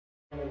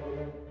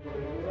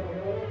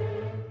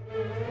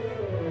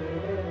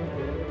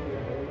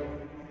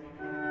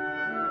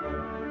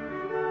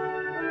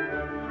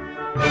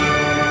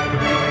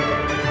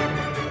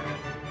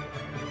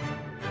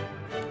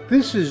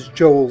This is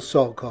Joel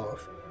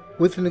Solkoff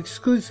with an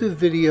exclusive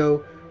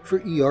video for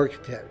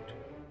eArchitect.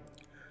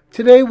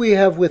 Today we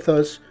have with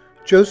us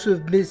Joseph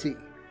Mizzi,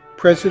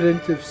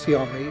 president of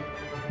Sciame,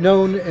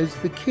 known as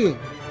the king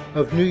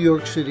of New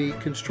York City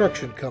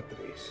construction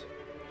companies.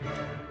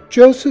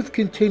 Joseph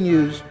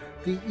continues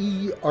the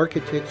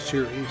eArchitect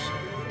series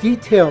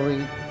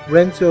detailing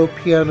Renzo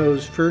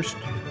Piano's first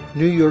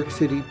New York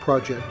City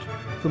project,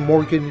 the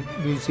Morgan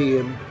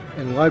Museum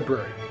and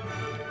Library.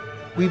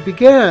 We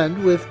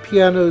began with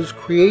Piano's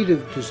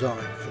creative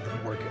design for the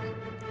Morgan.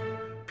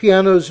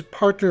 Piano's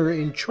partner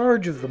in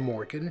charge of the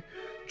Morgan,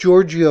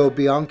 Giorgio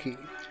Bianchi,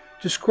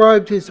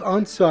 described his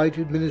on-site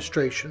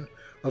administration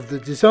of the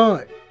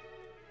design.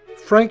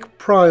 Frank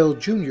Prial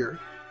Jr.,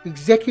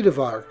 executive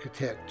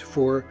architect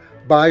for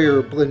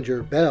Beyer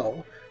Blinder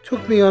Belle,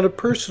 took me on a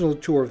personal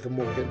tour of the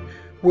Morgan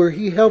where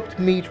he helped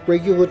meet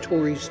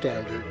regulatory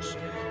standards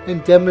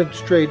and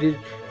demonstrated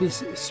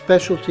his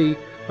specialty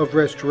of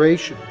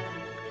restoration.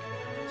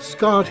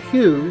 Scott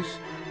Hughes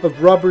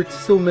of Robert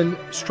Silman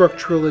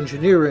Structural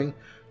Engineering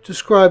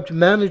described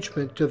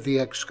management of the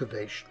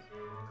excavation.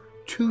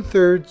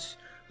 2/3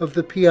 of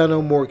the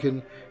Piano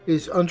Morgan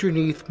is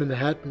underneath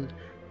Manhattan,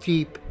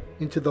 deep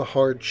into the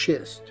hard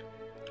schist.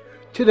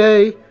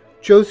 Today,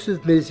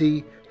 Joseph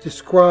Mizzi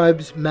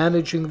describes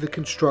managing the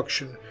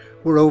construction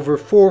where over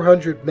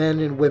 400 men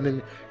and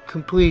women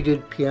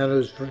completed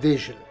Piano's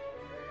vision.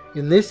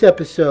 In this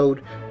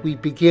episode, we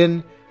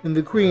begin in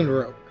the green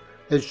room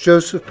as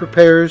Joseph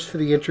prepares for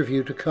the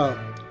interview to come.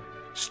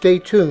 Stay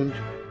tuned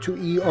to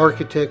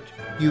eArchitect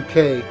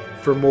UK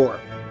for more.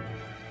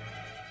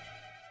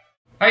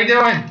 How you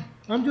doing?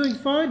 I'm doing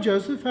fine,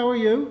 Joseph. How are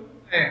you?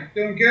 Hey, I'm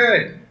doing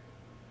good.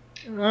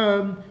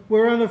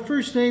 We're on a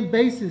first-name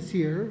basis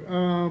here.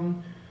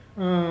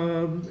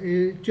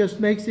 It just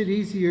makes it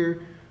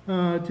easier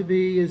to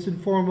be as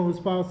informal as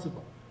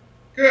possible.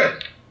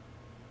 Good.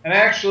 And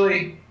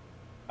actually,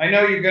 I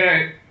know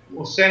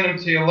we'll send them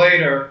to you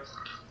later,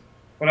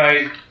 but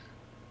I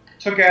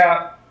took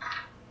out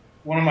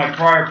one of my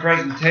prior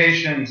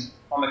presentations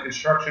on the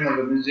construction of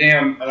the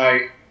museum,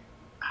 and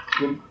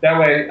that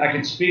way I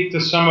can speak to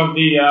some of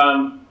the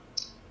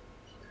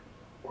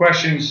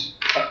questions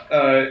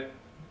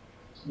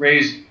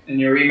raised in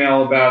your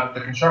email about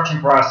the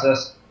construction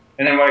process,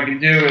 and then what I can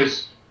do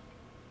is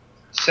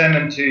send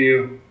them to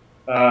you.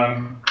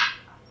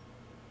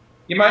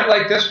 You might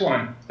like this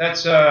one.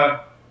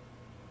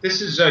 This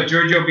is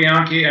Giorgio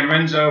Bianchi and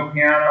Renzo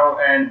Piano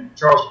and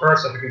Charles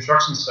Peirce at the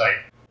construction site.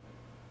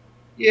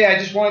 Yeah, I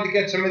just wanted to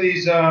get some of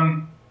these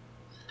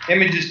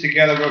images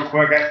together real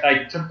quick.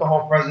 I took the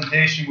whole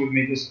presentation with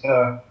me.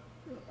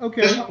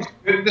 Okay.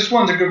 This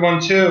one's a good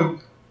one too.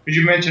 Did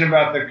you mention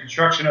about the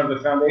construction of the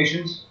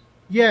foundations?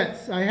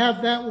 Yes, I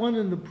have that one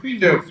and the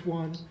previous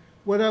one.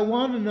 What I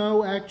want to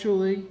know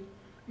actually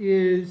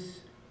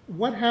is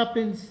what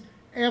happens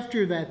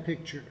after that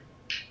picture.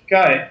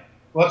 Got it.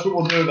 Well, that's what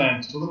we'll do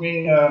then. So let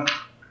me,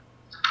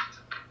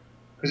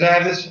 because I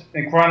have this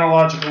in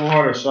chronological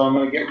order, so I'm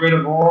going to get rid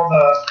of all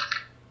the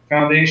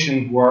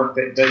foundation work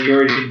that you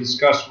already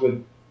discussed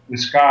with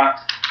Scott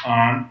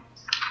on.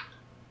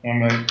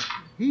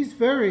 He's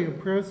very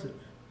impressive.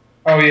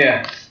 Oh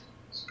yeah,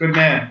 it's a good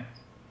man.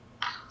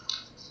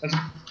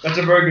 That's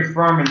a very good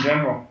firm in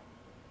general.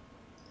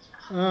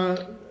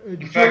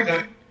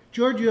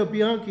 Giorgio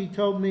Bianchi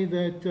told me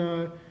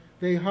that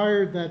they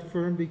hired that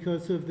firm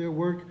because of their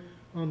work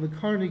on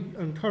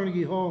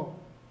Carnegie Hall.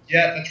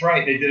 Yeah, that's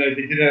right. They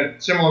did a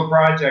similar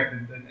project,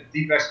 a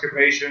deep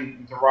excavation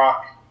into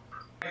rock.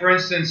 For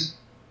instance,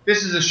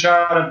 this is a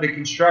shot of the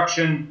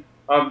construction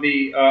of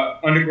the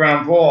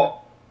underground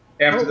vault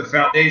after the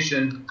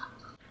foundation.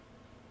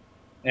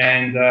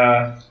 And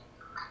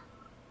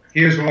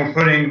here's when we're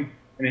putting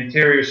an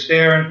interior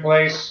stair in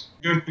place.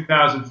 June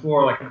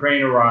 2004, like a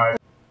crane arrived.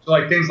 So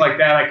like things like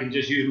that, I can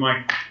just use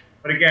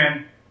but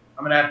again,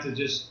 I'm going to have to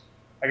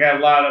I got a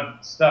lot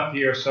of stuff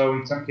here, so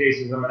in some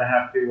cases I'm going to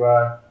have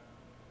to,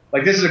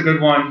 like this is a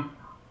good one.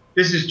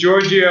 This is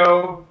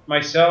Giorgio,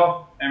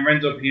 myself, and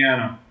Renzo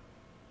Piano.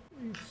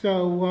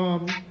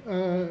 So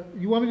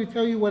you want me to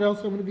tell you what else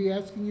I'm going to be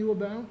asking you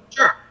about?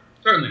 Sure,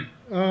 certainly.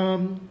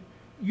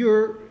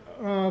 Your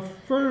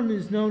firm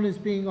is known as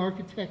being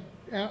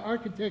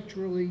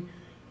architecturally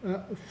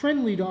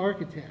friendly to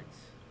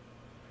architects.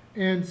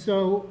 And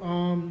so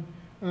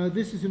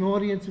this is an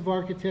audience of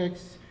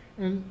architects,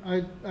 and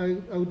I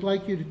would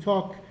like you to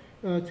talk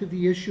to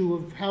the issue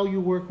of how you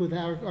work with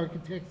our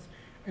architects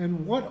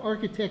and what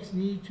architects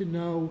need to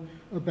know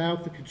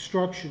about the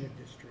construction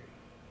industry.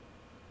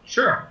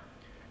 Sure.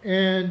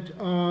 And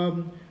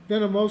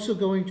then I'm also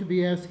going to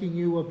be asking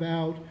you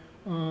about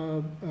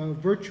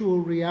virtual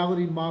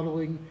reality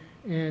modeling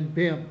and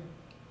BIM.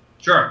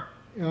 Sure.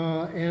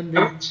 And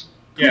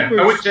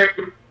I would say,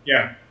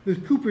 yeah. The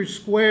Cooper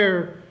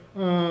Square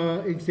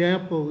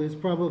example is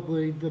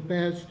probably the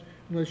best,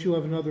 unless you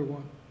have another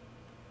one.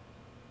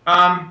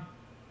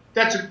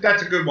 That's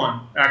a good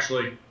one,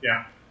 actually.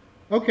 Yeah.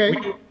 Okay.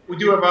 We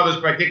do have others,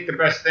 but I think the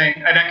best thing,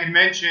 and I can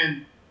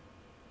mention,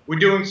 we're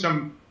doing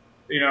some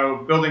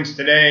buildings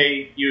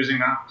today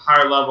using a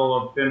higher level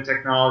of BIM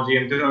technology.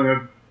 I'm doing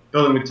a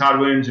building with Todd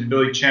Williams and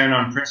Billy Chen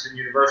on Princeton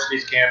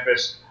University's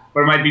campus.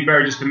 But it might be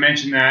better just to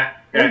mention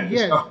that.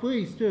 Yes,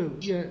 please do.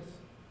 Yes.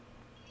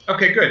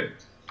 Okay, good.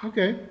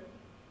 Okay.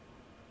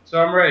 So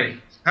I'm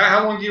ready.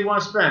 How long do you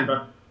want to spend?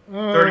 About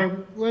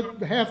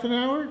 30? Half an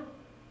hour?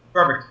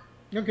 Perfect.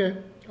 Okay.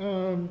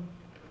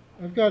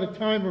 I've got a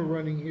timer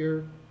running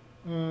here.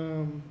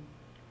 Let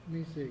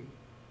me see.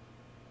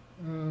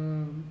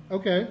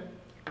 Okay.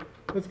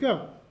 Let's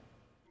go.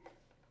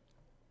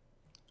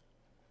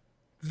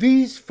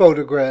 These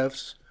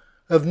photographs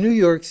of New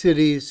York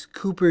City's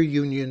Cooper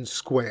Union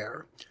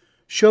Square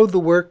show the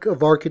work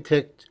of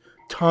architect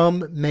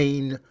Tom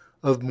Main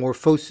of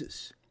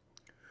Morphosis.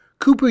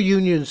 Cooper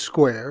Union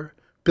Square,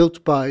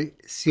 built by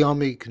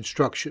Sciame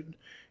Construction,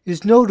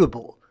 is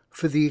notable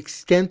for the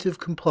extent of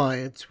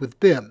compliance with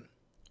BIM.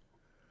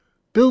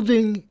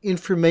 Building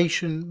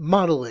information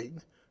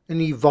modeling,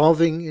 an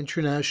evolving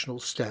international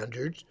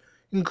standard,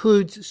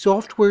 includes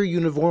software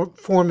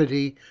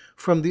uniformity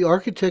from the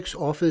architect's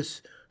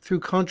office through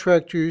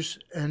contractors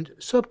and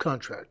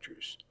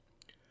subcontractors.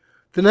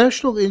 The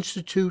National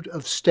Institute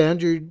of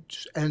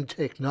Standards and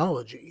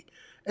Technology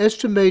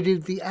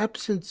estimated the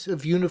absence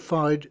of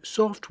unified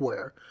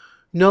software,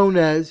 known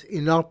as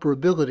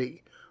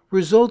inoperability,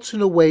 results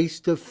in a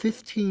waste of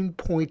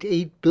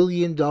 $15.8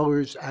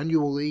 billion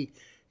annually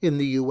in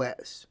the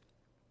U.S.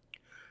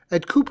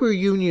 At Cooper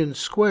Union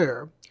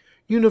Square,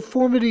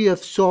 uniformity of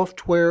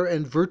software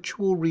and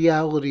virtual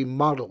reality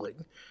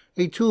modeling,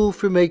 a tool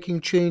for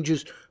making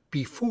changes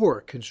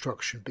before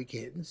construction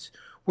begins,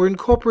 were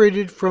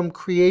incorporated from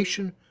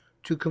creation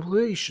to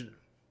completion.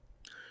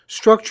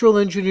 Structural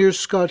engineer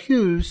Scott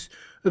Hughes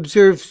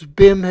observes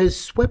BIM has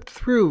swept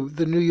through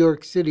the New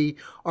York City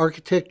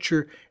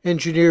architecture,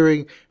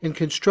 engineering, and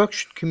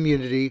construction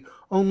community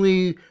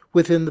only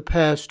within the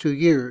past 2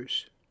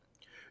 years.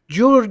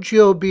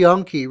 Giorgio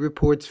Bianchi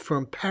reports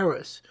from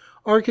Paris,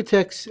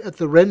 architects at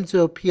the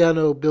Renzo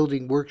Piano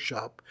building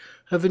workshop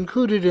have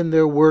included in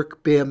their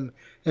work BIM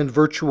and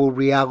virtual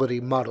reality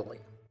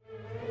modeling.